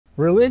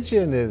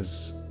Religion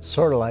is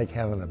sort of like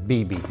having a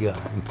BB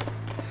gun.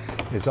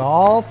 It's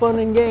all fun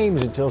and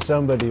games until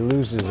somebody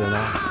loses an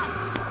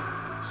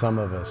eye. Some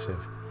of us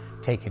have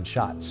taken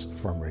shots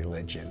from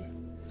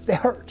religion. They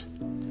hurt.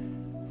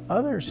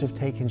 Others have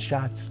taken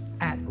shots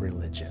at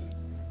religion,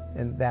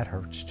 and that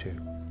hurts too.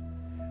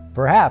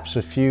 Perhaps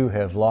a few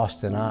have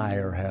lost an eye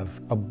or have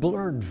a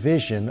blurred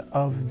vision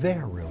of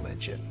their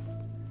religion.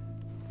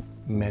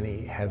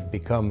 Many have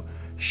become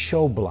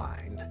show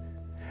blind.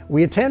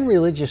 We attend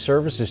religious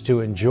services to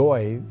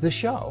enjoy the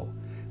show.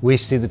 We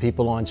see the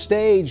people on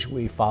stage,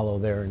 we follow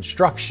their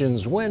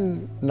instructions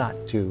when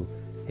not too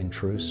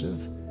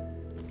intrusive.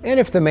 And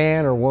if the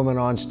man or woman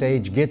on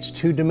stage gets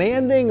too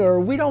demanding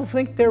or we don't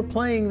think they're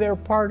playing their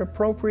part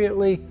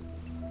appropriately,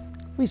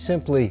 we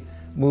simply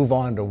move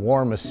on to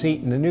warm a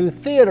seat in a new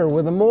theater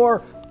with a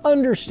more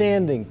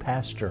understanding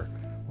pastor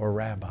or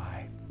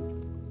rabbi.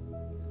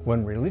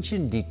 When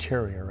religion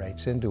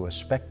deteriorates into a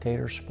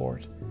spectator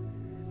sport,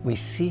 we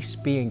cease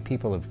being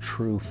people of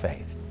true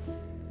faith.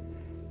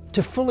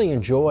 To fully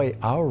enjoy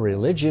our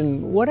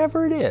religion,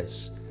 whatever it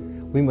is,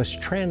 we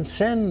must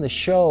transcend the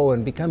show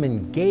and become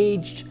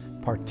engaged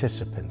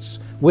participants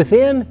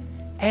within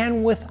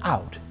and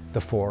without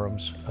the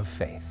forums of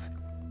faith.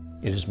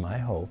 It is my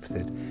hope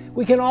that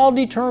we can all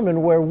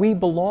determine where we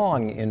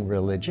belong in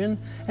religion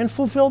and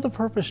fulfill the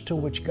purpose to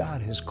which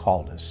God has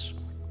called us.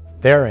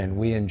 Therein,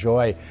 we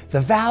enjoy the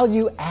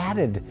value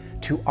added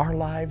to our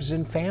lives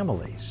and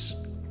families.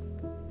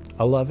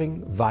 A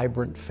loving,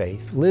 vibrant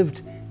faith,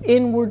 lived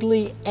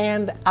inwardly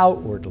and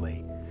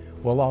outwardly,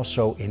 will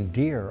also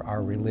endear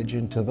our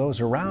religion to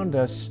those around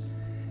us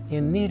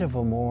in need of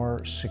a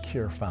more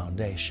secure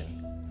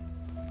foundation.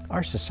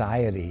 Our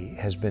society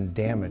has been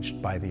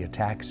damaged by the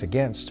attacks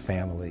against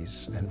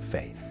families and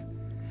faith.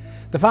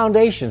 The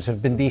foundations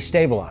have been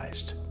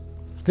destabilized.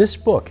 This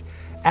book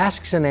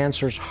asks and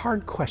answers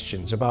hard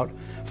questions about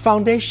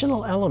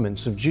foundational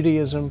elements of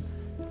Judaism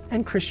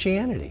and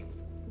Christianity.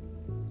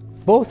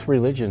 Both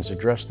religions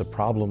address the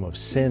problem of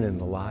sin in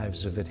the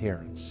lives of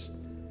adherents.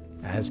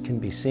 As can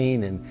be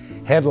seen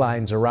in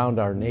headlines around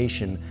our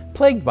nation,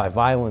 plagued by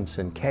violence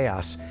and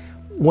chaos,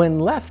 when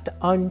left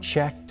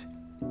unchecked,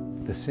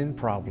 the sin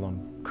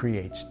problem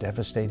creates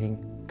devastating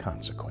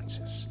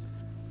consequences.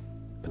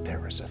 But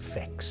there is a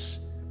fix.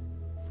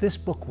 This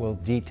book will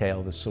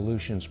detail the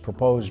solutions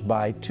proposed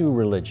by two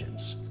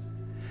religions.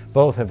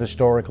 Both have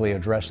historically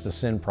addressed the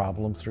sin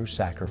problem through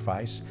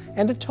sacrifice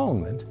and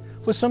atonement,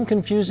 with some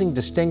confusing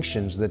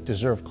distinctions that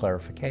deserve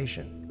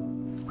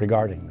clarification.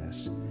 Regarding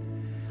this,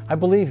 I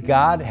believe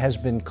God has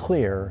been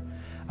clear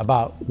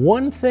about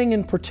one thing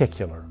in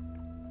particular: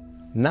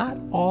 not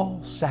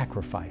all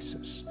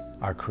sacrifices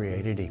are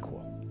created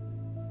equal.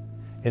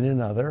 In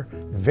another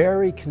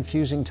very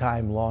confusing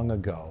time long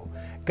ago,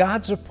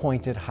 God's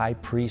appointed high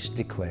priest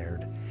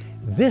declared,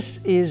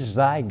 "This is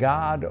thy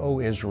God,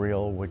 O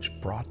Israel, which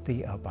brought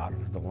thee up out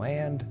of the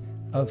land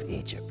of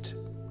Egypt."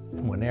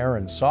 When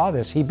Aaron saw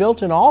this, he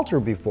built an altar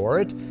before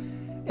it,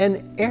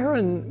 and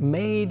Aaron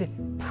made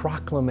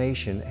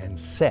proclamation and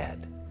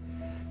said,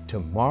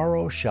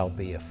 "Tomorrow shall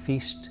be a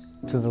feast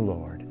to the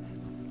Lord."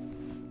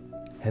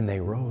 And they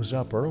rose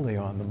up early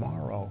on the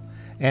morrow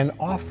and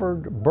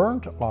offered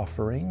burnt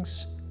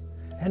offerings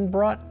and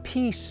brought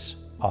peace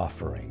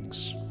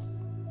offerings.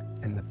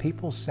 And the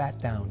people sat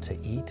down to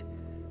eat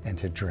and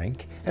to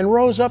drink and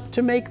rose up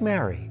to make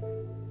merry.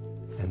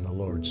 And the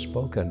Lord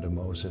spoke unto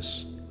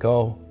Moses,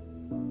 "Go,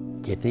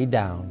 get thee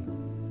down,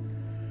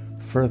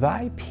 for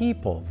thy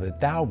people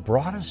that thou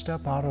broughtest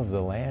up out of the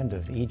land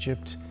of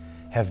Egypt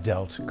have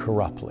dealt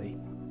corruptly.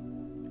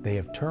 They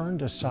have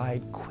turned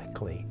aside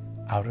quickly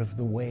out of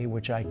the way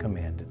which I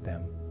commanded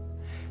them.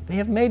 They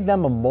have made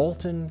them a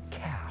molten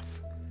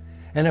calf,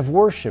 and have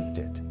worshipped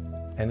it,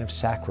 and have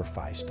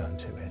sacrificed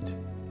unto it,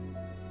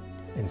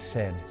 and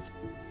said,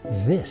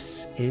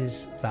 This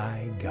is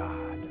thy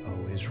God,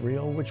 O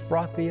Israel, which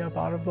brought thee up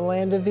out of the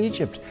land of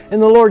Egypt.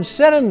 And the Lord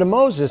said unto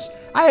Moses,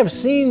 I have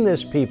seen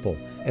this people,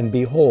 and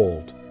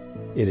behold,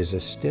 it is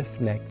a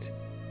stiff-necked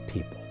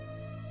people."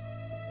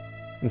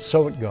 And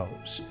so it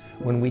goes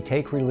when we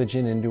take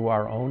religion into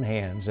our own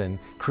hands and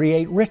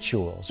create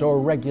rituals or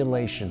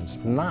regulations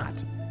not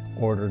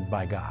ordered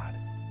by God.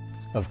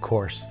 Of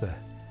course,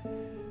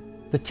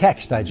 the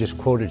text I just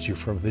quoted you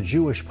from the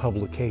Jewish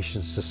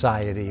Publication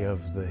Society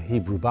of the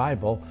Hebrew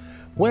Bible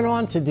went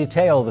on to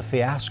detail the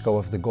fiasco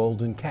of the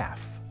golden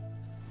calf.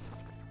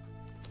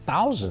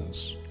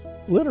 Thousands,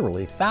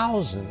 literally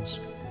thousands,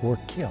 were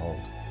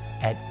killed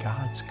at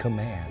God's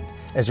command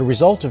as a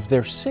result of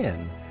their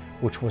sin,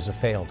 which was a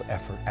failed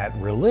effort at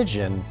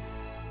religion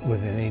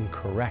with an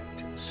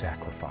incorrect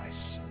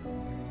sacrifice.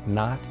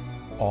 Not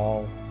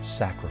all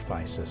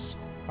sacrifices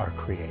are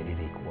created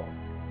equal.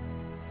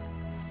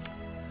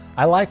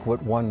 I like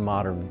what one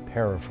modern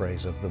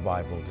paraphrase of the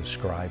Bible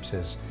describes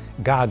as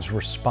God's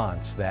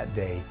response that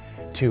day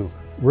to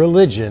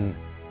religion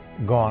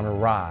gone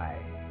awry.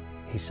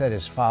 He said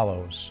as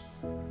follows,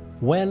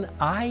 "When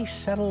I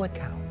settle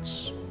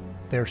accounts,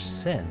 their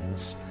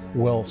sins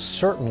will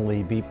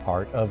certainly be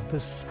part of the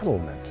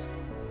settlement.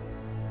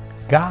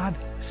 God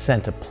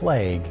sent a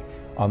plague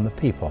on the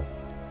people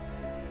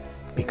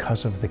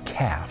because of the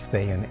calf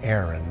they and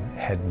Aaron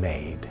had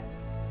made.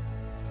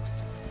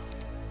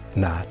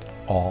 Not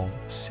all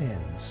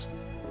sins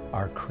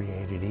are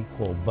created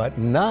equal, but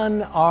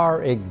none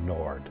are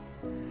ignored.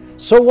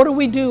 So what do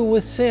we do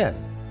with sin?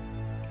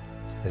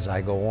 As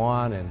I go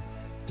on and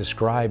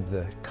describe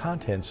the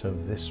contents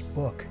of this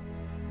book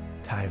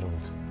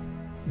titled,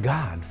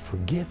 God,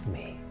 Forgive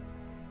Me,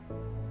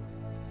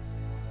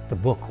 the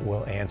book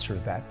will answer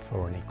that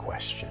thorny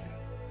question.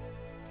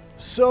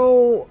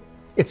 So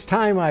it's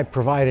time I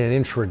provide an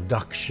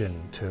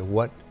introduction to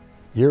what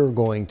you're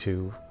going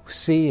to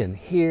see and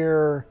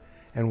hear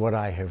and what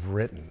I have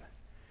written.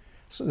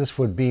 So this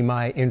would be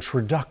my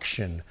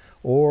introduction,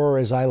 or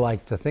as I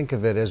like to think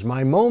of it, as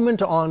my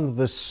moment on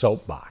the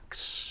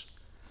soapbox.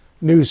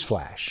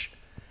 Newsflash: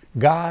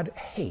 God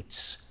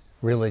hates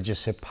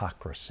religious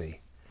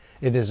hypocrisy.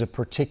 It is a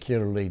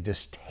particularly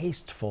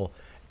distasteful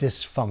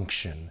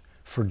dysfunction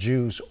for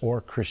Jews or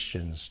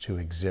Christians to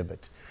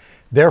exhibit.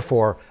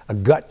 Therefore, a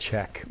gut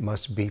check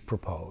must be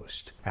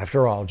proposed.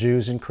 After all,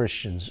 Jews and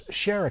Christians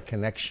share a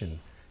connection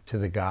to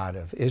the God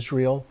of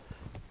Israel,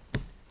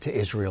 to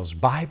Israel's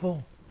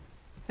Bible,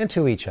 and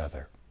to each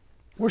other.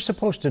 We're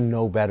supposed to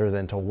know better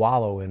than to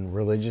wallow in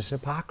religious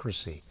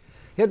hypocrisy.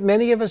 Yet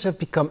many of us have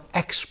become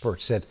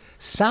experts at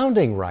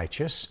sounding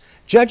righteous,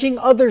 judging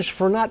others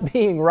for not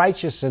being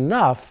righteous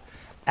enough,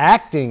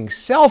 acting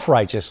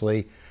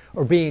self-righteously,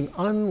 or being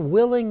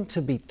unwilling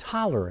to be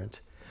tolerant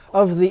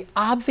of the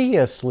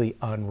obviously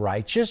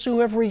unrighteous who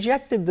have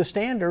rejected the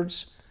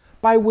standards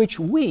by which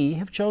we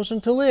have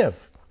chosen to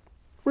live.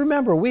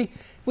 Remember, we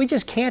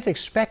just can't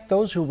expect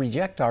those who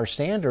reject our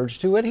standards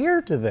to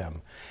adhere to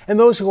them. And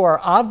those who are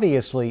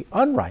obviously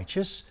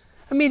unrighteous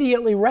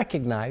immediately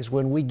recognize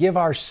when we give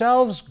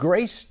ourselves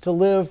grace to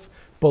live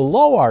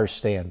below our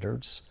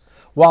standards,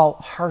 while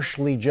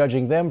harshly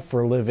judging them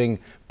for living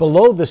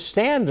below the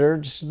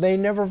standards they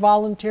never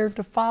volunteered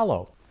to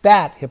follow.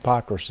 That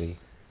hypocrisy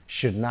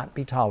should not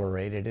be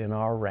tolerated in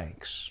our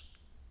ranks.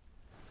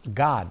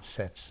 God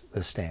sets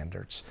the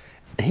standards.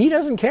 He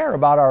doesn't care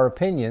about our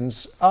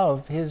opinions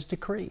of His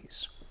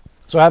decrees.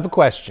 So I have a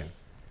question.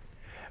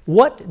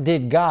 What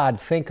did God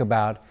think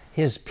about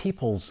His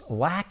people's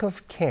lack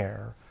of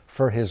care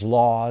for His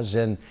laws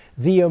and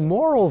the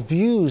immoral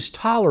views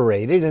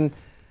tolerated and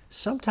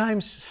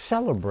sometimes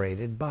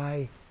celebrated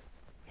by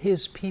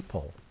His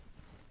people?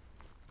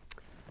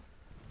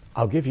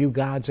 I'll give you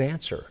God's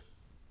answer.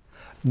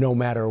 No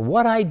matter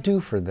what I do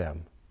for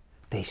them,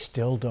 they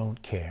still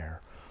don't care.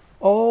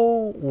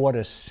 Oh, what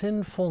a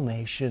sinful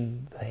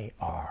nation they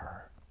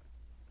are.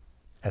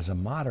 As a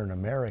modern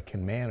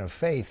American man of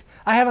faith,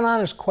 I have an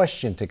honest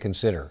question to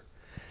consider.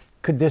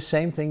 Could this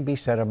same thing be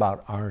said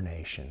about our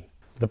nation?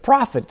 The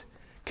prophet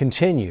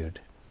continued,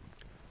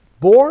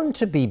 born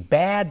to be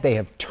bad, they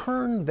have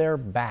turned their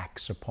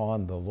backs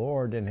upon the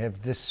Lord and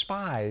have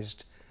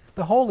despised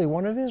the Holy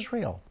One of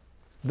Israel.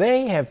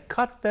 They have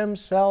cut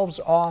themselves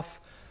off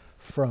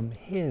from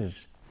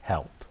His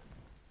help.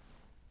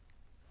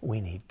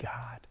 We need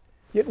God,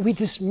 yet we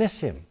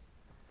dismiss Him.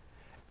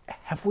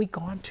 Have we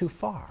gone too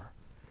far?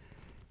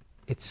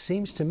 It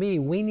seems to me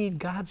we need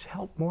God's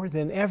help more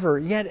than ever,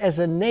 yet as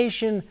a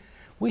nation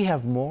we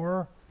have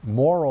more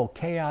moral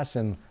chaos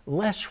and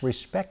less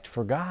respect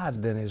for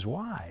God than is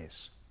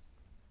wise.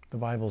 The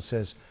Bible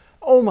says,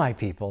 "Oh, my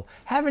people,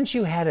 haven't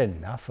you had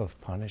enough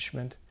of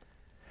punishment?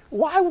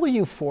 Why will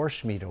you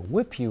force me to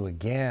whip you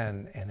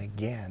again and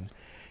again?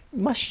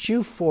 Must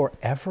you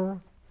forever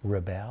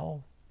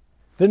rebel?"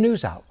 The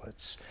news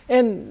outlets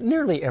and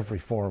nearly every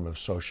form of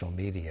social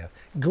media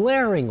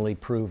glaringly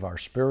prove our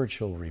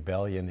spiritual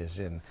rebellion is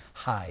in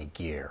high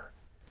gear.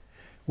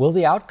 Will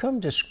the outcome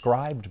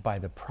described by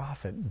the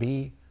prophet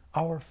be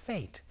our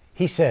fate?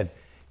 He said,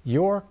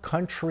 "Your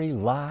country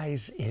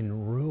lies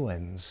in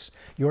ruins.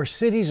 Your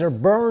cities are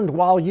burned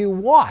while you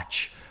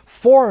watch.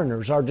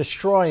 Foreigners are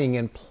destroying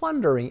and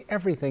plundering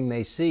everything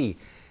they see.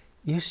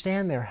 You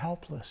stand there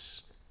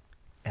helpless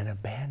and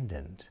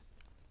abandoned."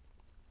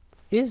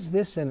 Is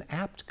this an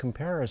apt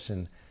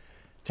comparison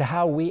to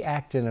how we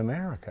act in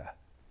America?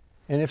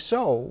 And if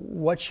so,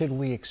 what should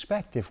we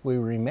expect if we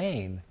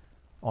remain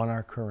on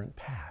our current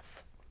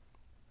path?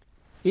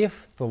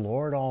 If the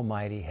Lord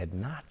Almighty had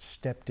not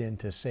stepped in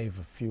to save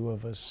a few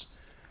of us,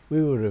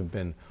 we would have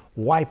been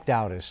wiped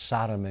out as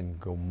Sodom and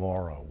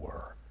Gomorrah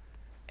were.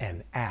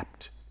 An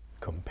apt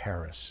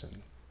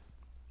comparison.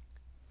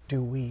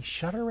 Do we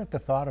shudder at the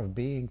thought of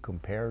being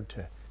compared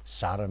to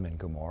Sodom and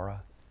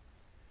Gomorrah?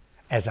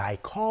 As I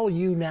call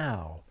you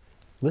now,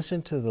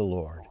 listen to the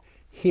Lord.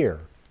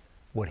 Hear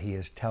what He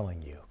is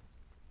telling you.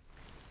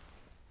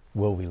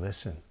 Will we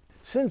listen?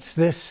 Since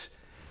this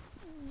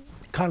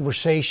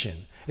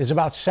conversation is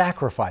about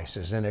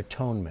sacrifices and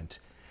atonement,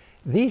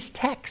 these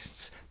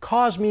texts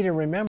cause me to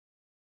remember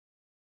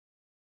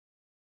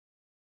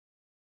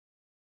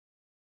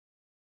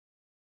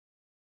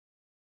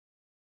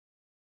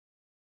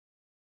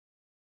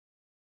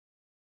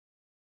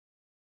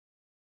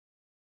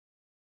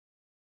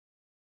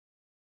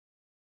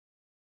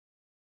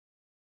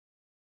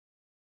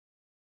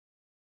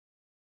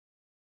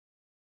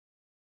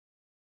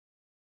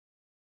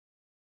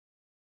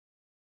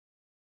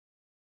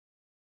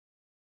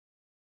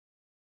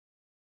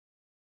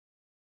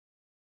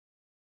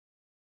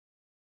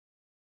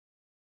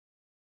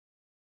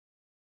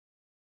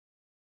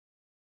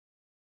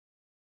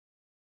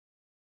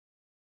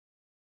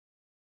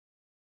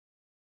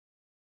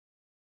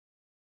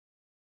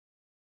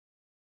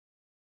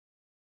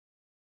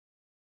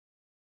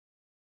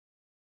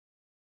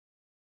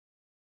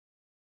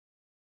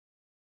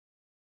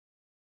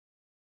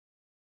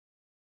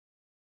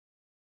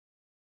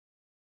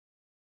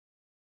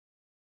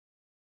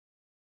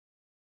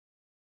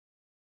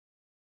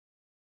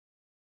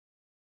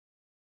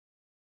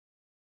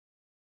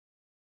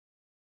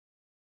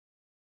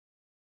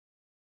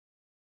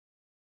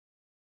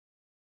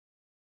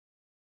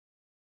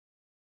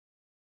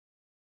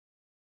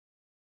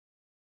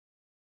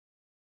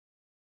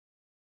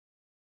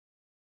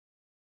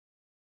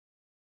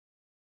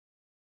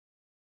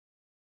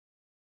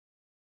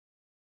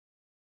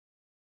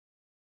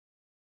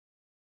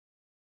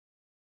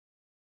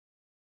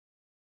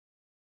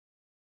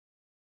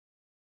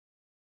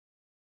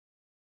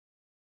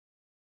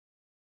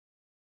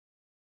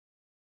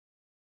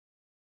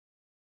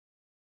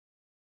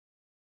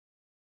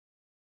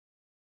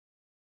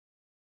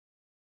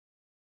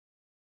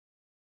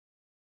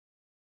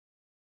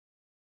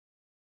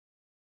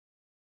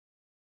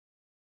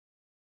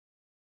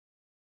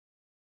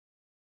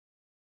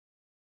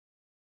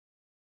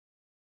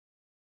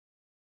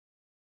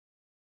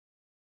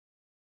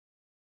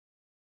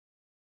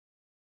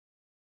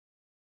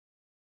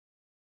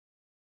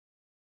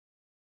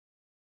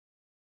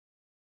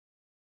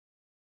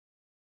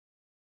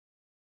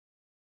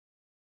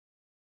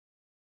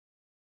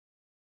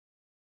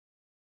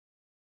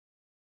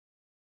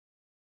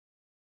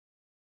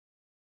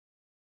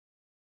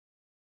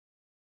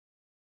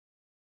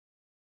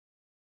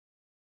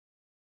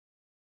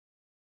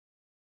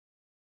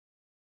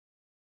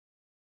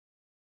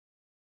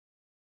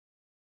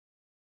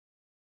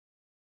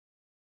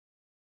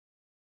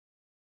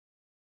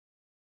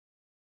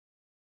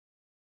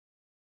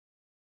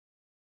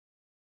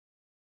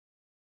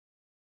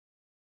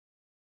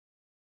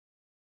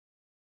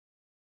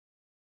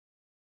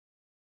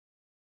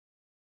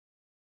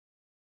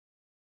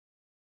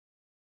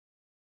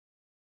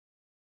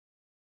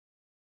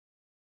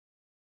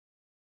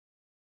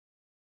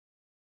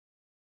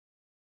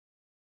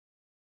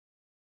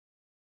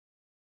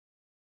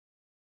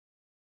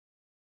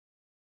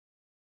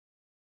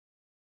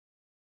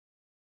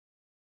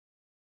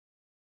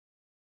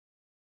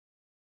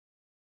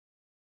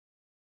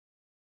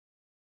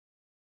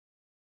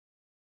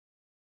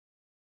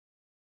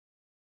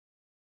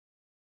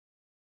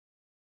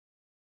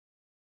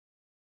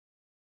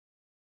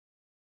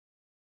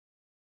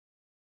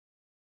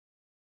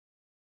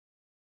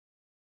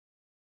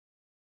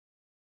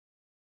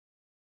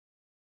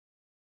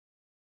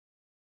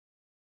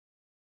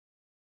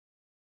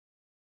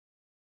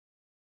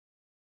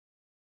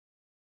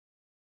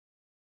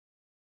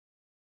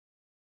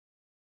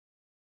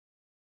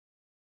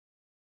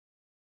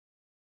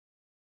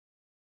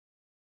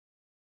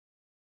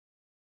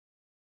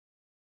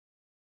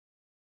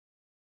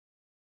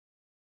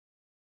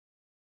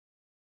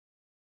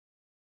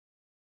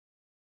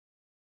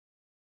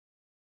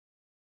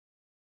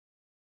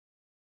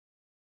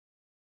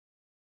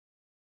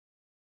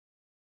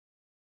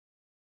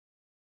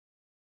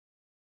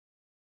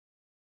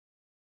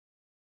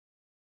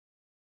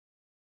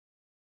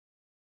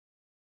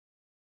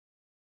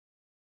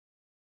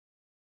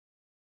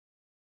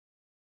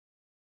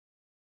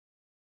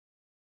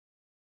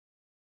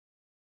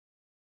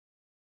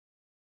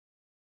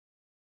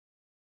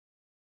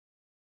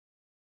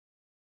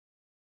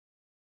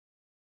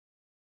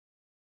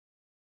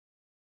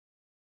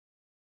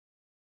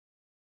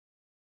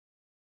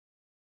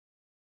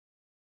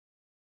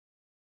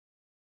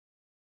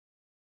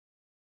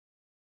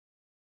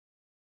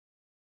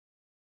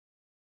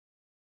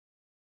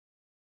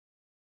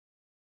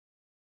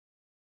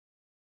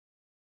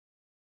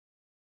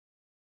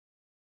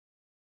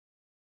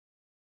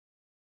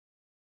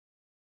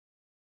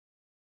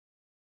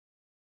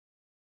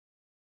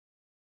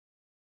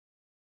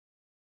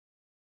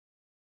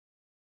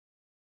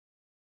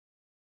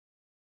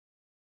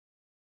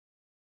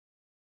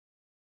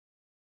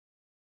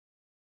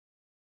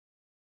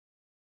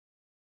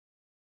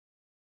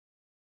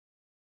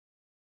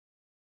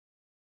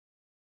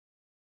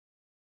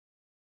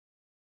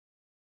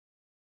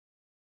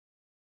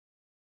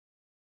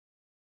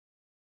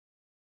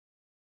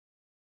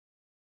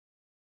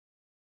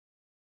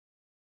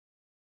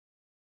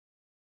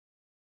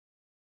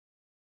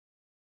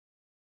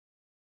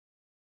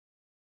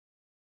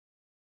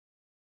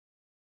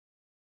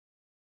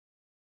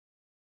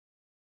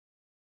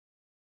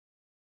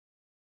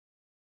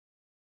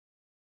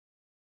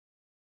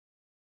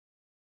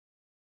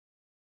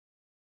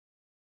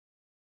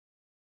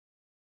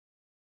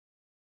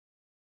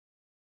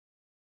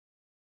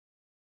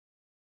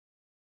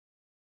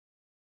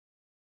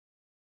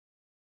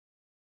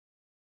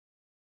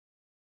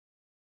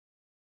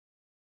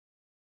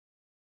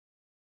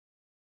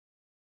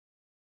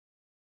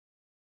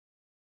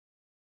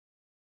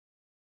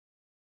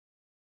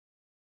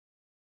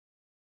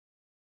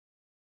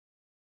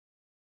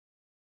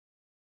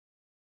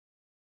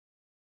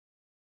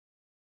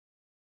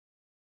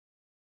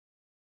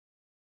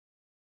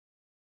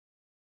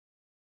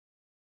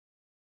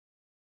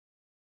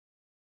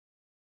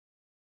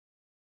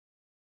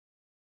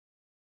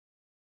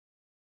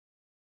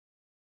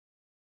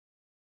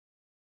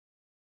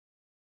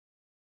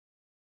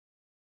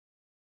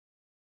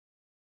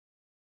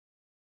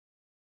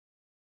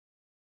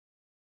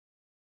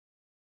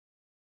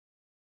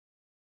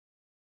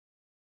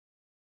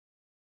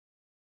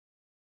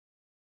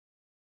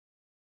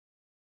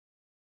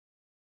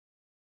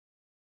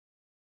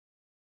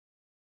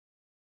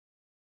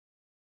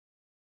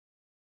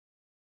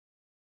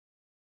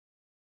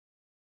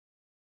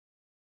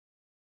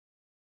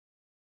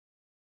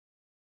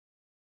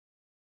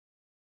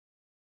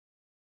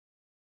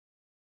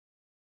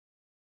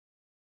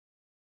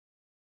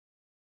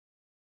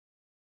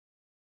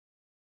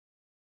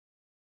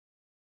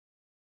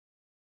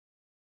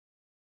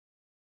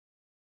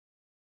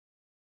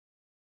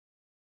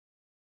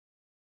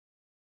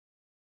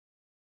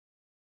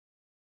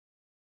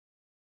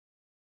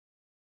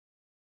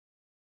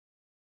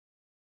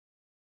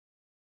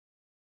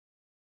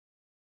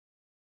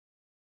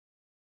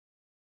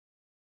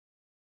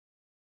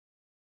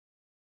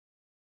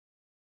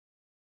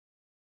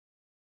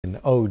in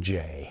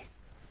OJ.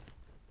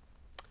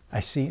 I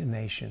see a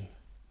nation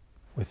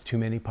with too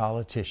many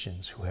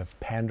politicians who have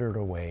pandered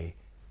away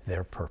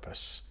their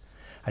purpose.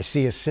 I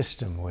see a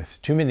system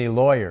with too many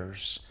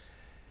lawyers,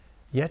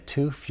 yet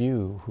too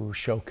few who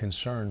show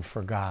concern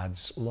for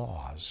God's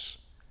laws.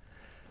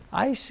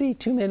 I see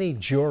too many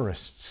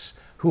jurists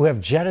who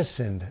have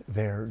jettisoned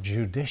their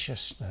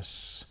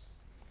judiciousness.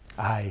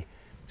 I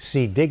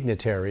see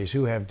dignitaries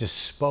who have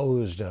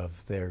disposed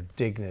of their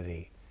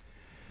dignity.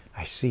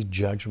 I see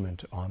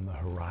judgment on the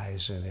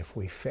horizon if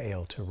we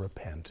fail to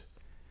repent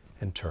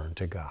and turn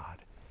to God.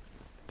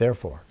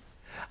 Therefore,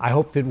 I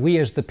hope that we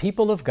as the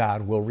people of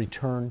God will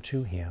return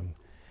to Him,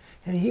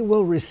 and He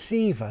will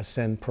receive us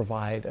and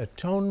provide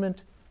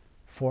atonement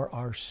for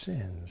our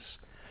sins,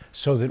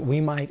 so that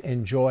we might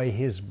enjoy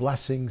His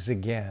blessings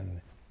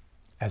again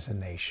as a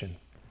nation.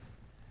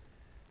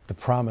 The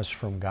promise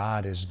from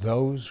God is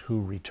those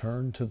who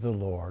return to the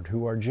Lord,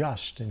 who are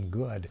just and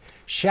good,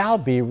 shall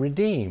be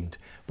redeemed,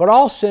 but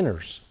all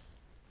sinners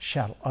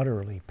shall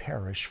utterly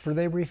perish, for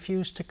they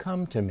refuse to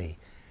come to me.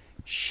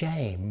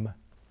 Shame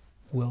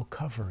will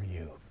cover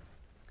you.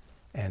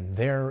 And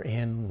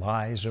therein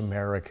lies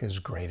America's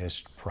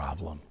greatest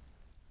problem.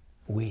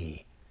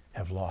 We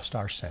have lost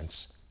our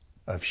sense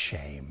of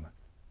shame.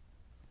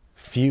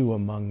 Few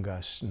among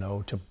us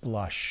know to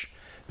blush,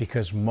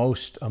 because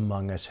most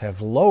among us have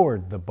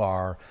lowered the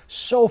bar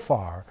so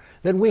far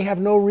that we have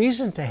no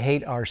reason to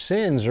hate our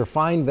sins or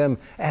find them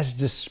as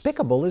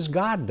despicable as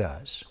God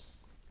does.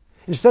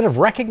 Instead of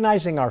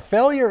recognizing our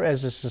failure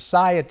as a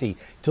society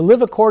to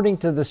live according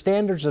to the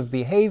standards of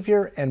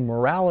behavior and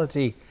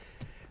morality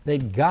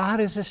that God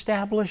has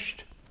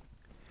established,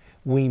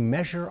 we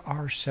measure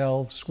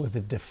ourselves with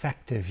a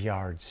defective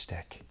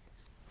yardstick.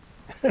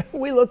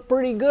 We look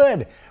pretty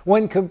good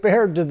when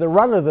compared to the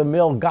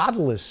run-of-the-mill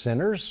godless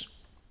sinners.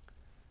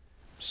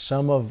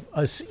 Some of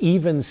us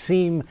even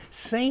seem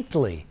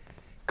saintly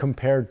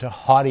compared to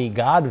haughty,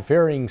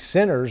 God-fearing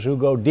sinners who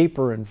go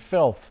deeper in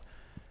filth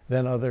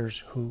than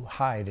others who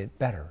hide it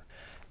better.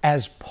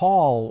 As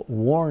Paul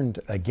warned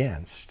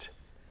against,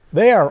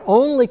 they are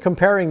only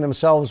comparing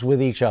themselves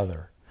with each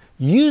other,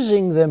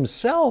 using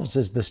themselves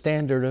as the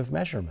standard of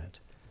measurement.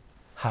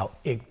 How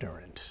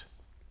ignorant.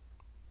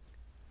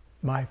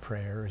 My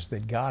prayer is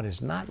that God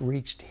has not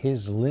reached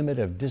His limit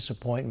of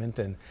disappointment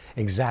and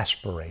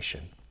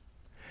exasperation.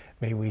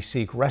 May we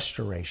seek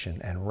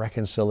restoration and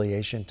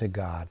reconciliation to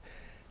God,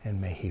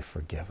 and may He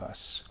forgive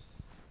us.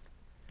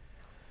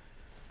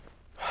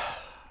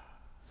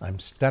 I'm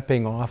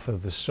stepping off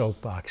of the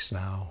soapbox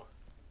now,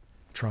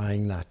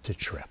 trying not to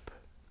trip.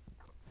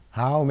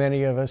 How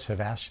many of us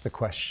have asked the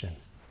question,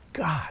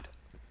 God,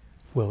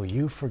 will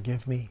you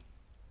forgive me?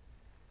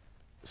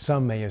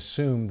 Some may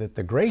assume that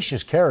the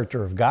gracious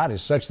character of God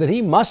is such that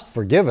He must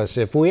forgive us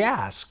if we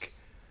ask.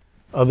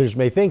 Others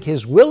may think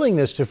His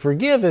willingness to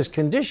forgive is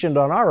conditioned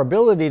on our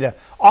ability to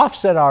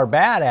offset our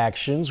bad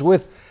actions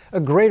with a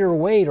greater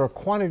weight or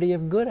quantity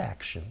of good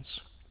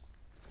actions.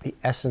 The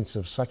essence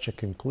of such a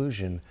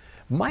conclusion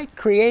might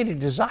create a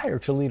desire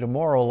to lead a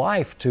moral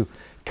life, to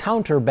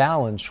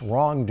counterbalance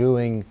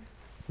wrongdoing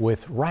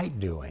with right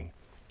doing.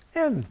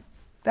 And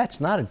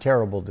that's not a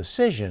terrible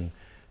decision,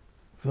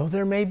 though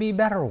there may be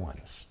better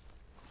ones.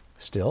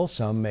 Still,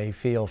 some may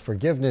feel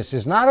forgiveness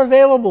is not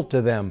available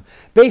to them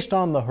based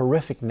on the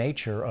horrific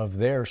nature of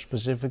their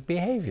specific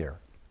behavior.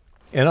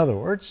 In other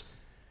words,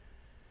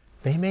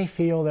 they may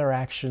feel their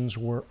actions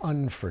were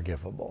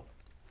unforgivable.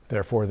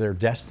 Therefore, their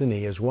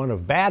destiny is one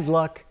of bad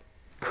luck,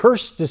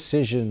 cursed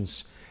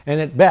decisions, and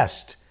at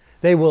best,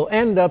 they will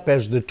end up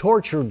as the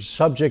tortured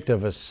subject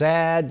of a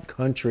sad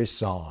country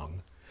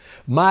song.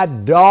 My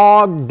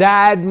dog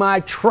died,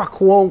 my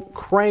truck won't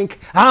crank,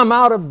 I'm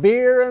out of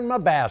beer and my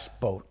bass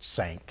boat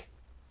sank.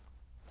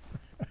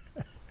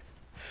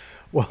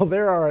 Well,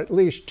 there are at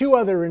least two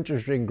other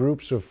interesting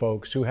groups of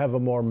folks who have a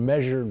more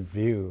measured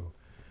view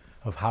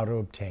of how to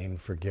obtain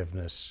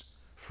forgiveness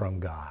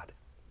from God.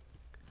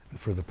 And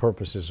for the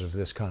purposes of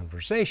this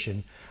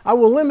conversation, I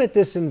will limit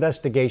this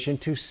investigation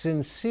to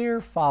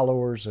sincere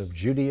followers of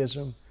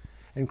Judaism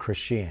and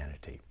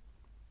Christianity.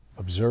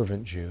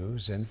 Observant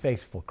Jews and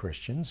faithful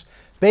Christians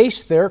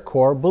base their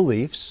core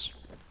beliefs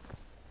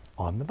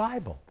on the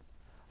Bible.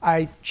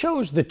 I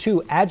chose the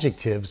two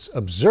adjectives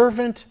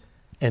observant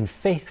and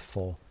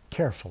faithful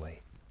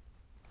carefully.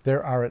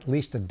 There are at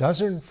least a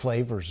dozen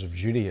flavors of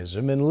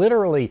Judaism and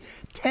literally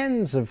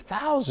tens of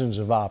thousands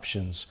of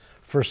options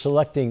for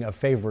selecting a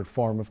favorite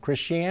form of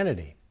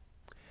Christianity.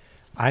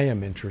 I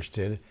am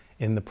interested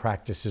in the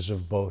practices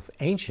of both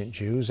ancient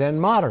Jews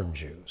and modern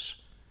Jews.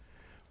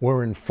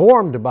 We're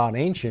informed about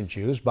ancient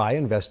Jews by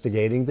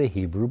investigating the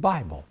Hebrew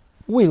Bible.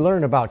 We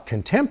learn about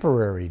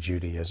contemporary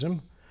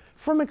Judaism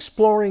from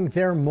exploring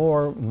their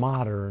more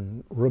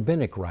modern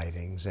rabbinic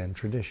writings and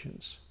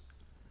traditions.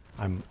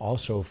 I'm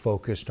also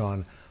focused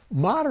on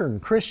modern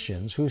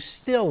Christians who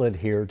still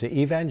adhere to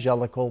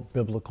evangelical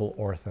biblical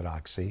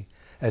orthodoxy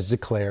as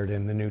declared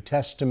in the New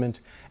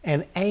Testament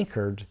and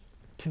anchored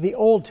to the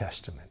Old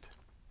Testament.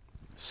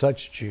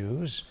 Such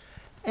Jews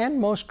And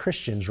most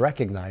Christians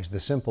recognize the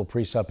simple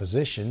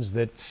presuppositions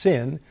that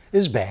sin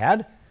is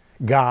bad,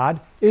 God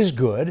is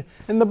good,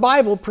 and the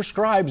Bible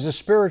prescribes a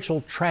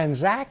spiritual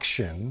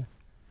transaction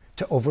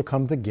to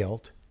overcome the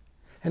guilt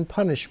and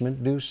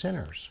punishment due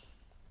sinners.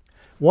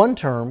 One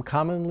term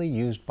commonly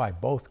used by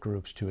both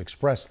groups to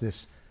express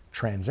this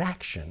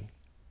transaction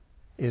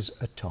is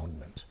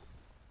atonement.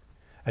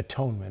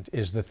 Atonement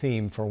is the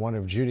theme for one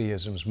of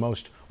Judaism's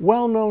most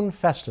well-known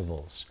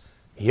festivals,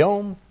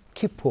 Yom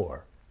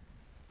Kippur,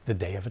 the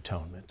Day of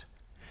Atonement.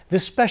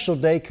 This special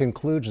day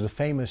concludes the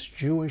famous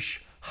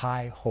Jewish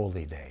High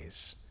Holy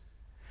Days.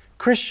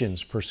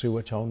 Christians pursue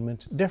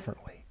atonement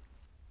differently.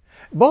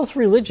 Both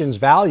religions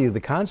value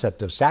the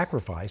concept of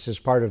sacrifice as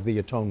part of the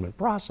atonement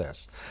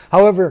process.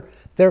 However,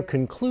 their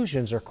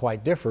conclusions are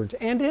quite different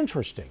and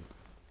interesting.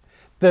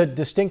 The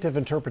distinctive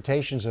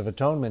interpretations of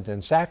atonement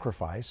and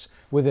sacrifice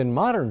within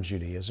modern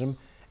Judaism,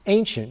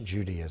 ancient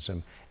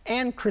Judaism,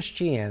 and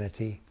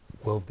Christianity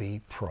will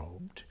be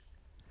probed.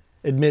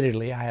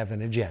 Admittedly, I have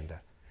an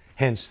agenda,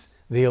 hence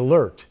the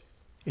alert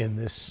in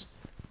this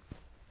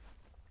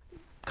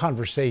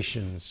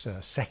conversations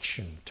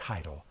section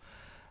title,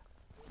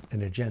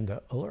 an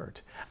agenda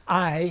alert.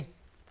 I'm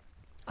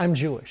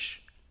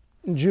Jewish.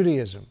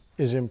 Judaism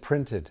is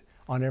imprinted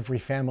on every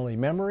family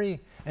memory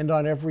and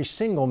on every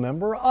single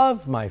member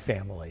of my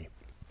family.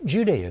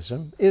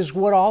 Judaism is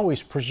what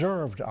always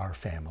preserved our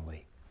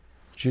family.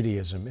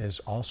 Judaism is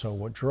also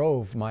what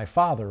drove my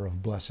father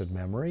of blessed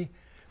memory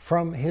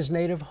from his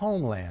native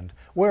homeland,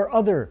 where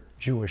other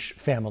Jewish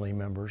family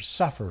members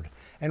suffered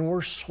and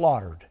were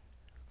slaughtered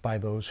by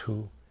those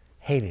who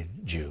hated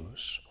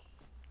Jews.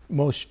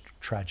 Most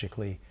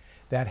tragically,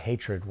 that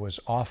hatred was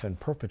often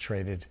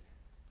perpetrated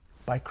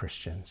by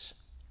Christians.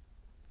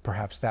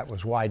 Perhaps that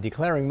was why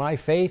declaring my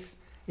faith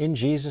in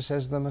Jesus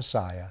as the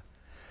Messiah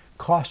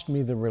cost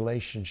me the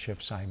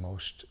relationships I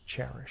most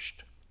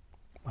cherished.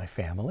 My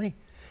family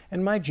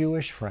and my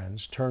Jewish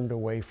friends turned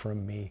away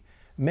from me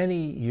many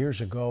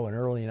years ago in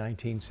early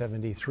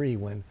 1973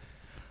 when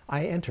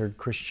I entered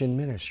Christian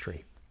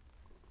ministry.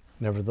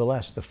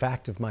 Nevertheless, the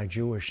fact of my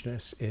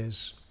Jewishness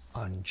is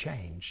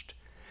unchanged.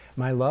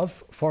 My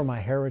love for my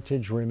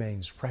heritage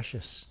remains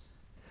precious.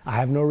 I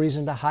have no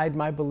reason to hide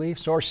my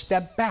beliefs or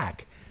step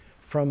back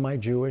from my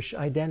Jewish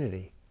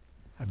identity.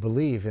 I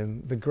believe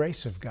in the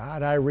grace of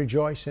God. I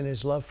rejoice in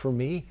His love for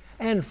me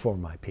and for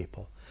my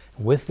people.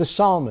 With the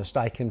psalmist,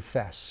 I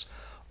confess,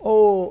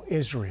 O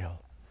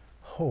Israel,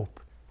 hope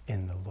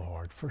in the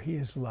Lord, for He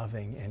is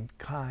loving and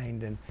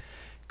kind and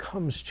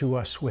comes to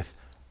us with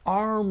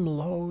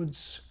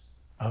armloads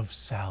of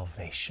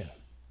salvation.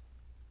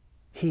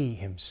 He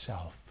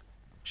Himself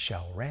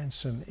shall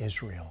ransom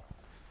Israel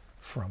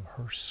from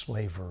her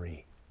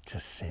slavery to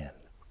sin.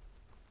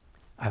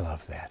 I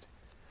love that.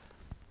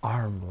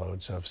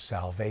 Armloads of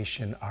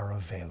salvation are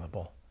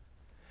available.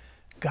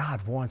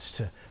 God wants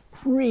to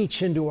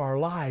reach into our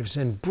lives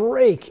and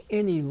break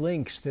any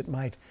links that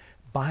might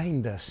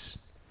bind us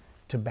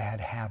to bad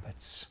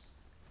habits,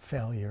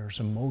 failures,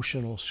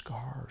 emotional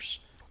scars,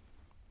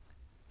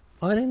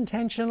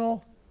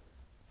 unintentional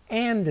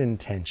and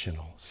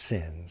intentional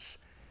sins.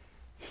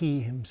 He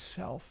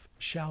Himself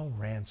shall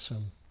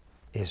ransom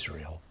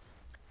Israel.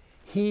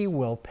 He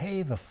will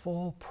pay the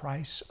full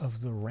price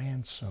of the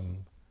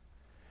ransom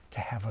to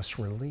have us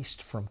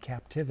released from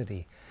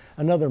captivity.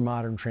 Another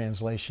modern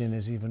translation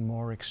is even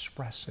more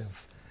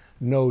expressive.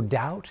 No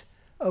doubt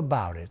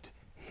about it,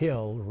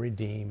 He'll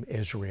redeem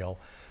Israel.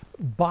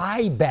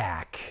 Buy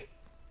back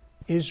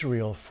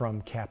Israel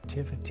from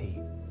captivity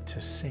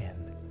to sin.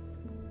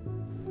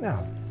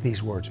 Now,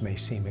 these words may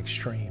seem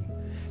extreme.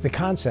 The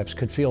concepts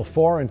could feel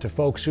foreign to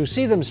folks who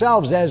see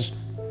themselves as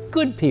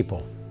good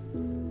people.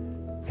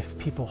 If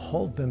people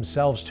hold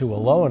themselves to a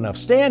low enough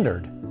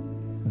standard,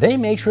 they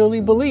may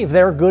truly believe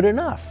they're good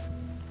enough.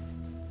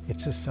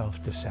 It's a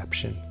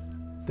self-deception.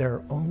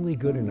 They're only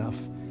good enough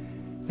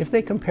if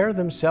they compare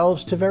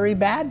themselves to very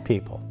bad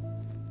people.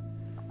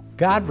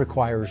 God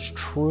requires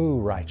true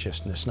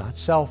righteousness, not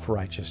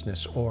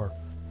self-righteousness or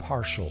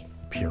partial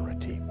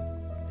purity.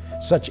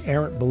 Such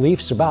errant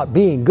beliefs about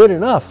being good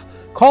enough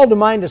call to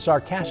mind a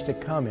sarcastic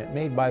comment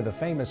made by the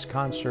famous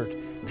concert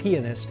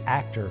pianist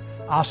actor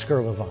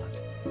Oscar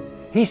Levant.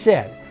 He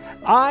said,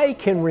 "I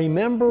can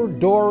remember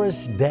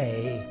Doris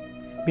Day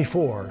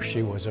before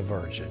she was a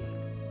virgin."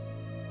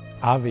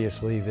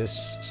 Obviously,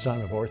 this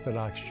son of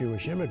Orthodox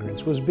Jewish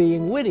immigrants was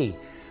being witty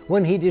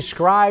when he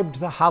described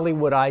the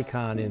Hollywood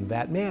icon in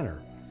that manner.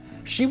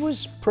 She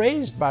was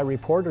praised by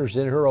reporters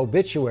in her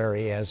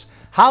obituary as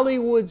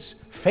Hollywood's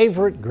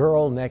favorite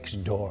girl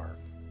next door.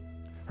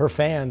 Her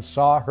fans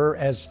saw her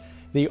as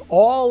the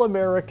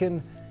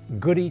all-American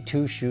goody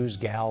two-shoes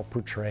gal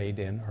portrayed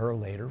in her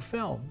later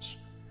films.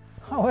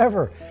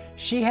 However,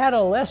 she had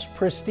a less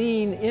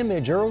pristine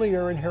image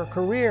earlier in her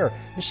career,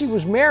 and she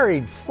was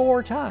married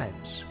 4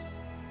 times.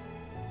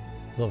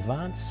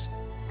 Levant's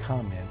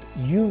comment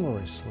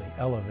humorously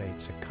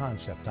elevates a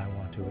concept I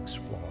want to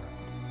explore.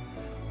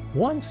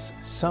 Once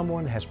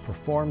someone has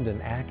performed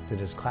an act that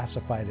is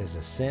classified as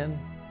a sin,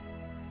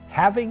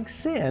 having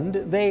sinned,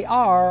 they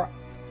are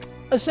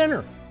a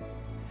sinner.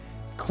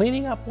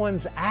 Cleaning up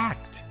one's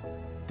act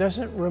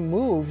doesn't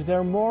remove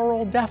their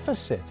moral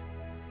deficit.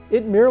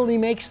 It merely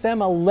makes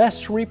them a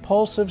less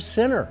repulsive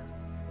sinner.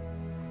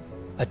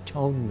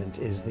 Atonement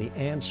is the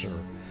answer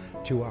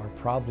to our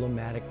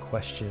problematic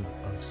question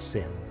of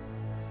sin.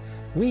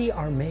 We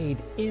are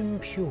made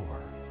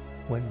impure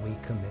when we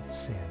commit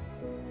sin.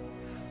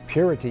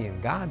 Purity in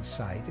God's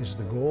sight is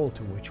the goal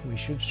to which we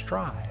should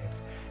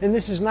strive. And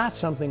this is not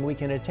something we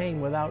can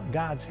attain without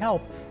God's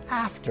help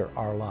after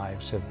our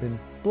lives have been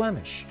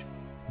blemished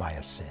by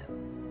a sin.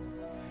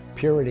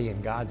 Purity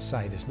in God's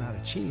sight is not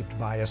achieved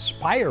by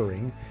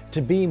aspiring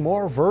to be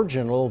more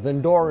virginal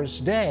than Doris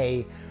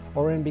Day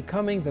or in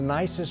becoming the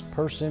nicest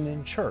person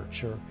in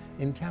church or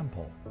in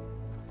temple.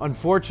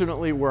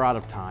 Unfortunately, we're out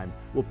of time.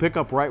 We'll pick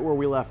up right where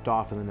we left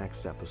off in the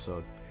next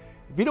episode.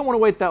 If you don't want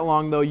to wait that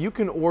long though, you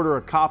can order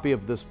a copy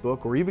of this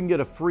book or even get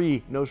a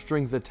free, no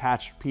strings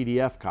attached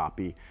PDF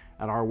copy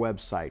at our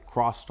website,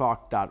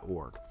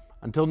 crosstalk.org.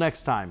 Until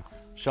next time,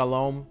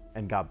 shalom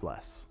and God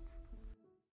bless.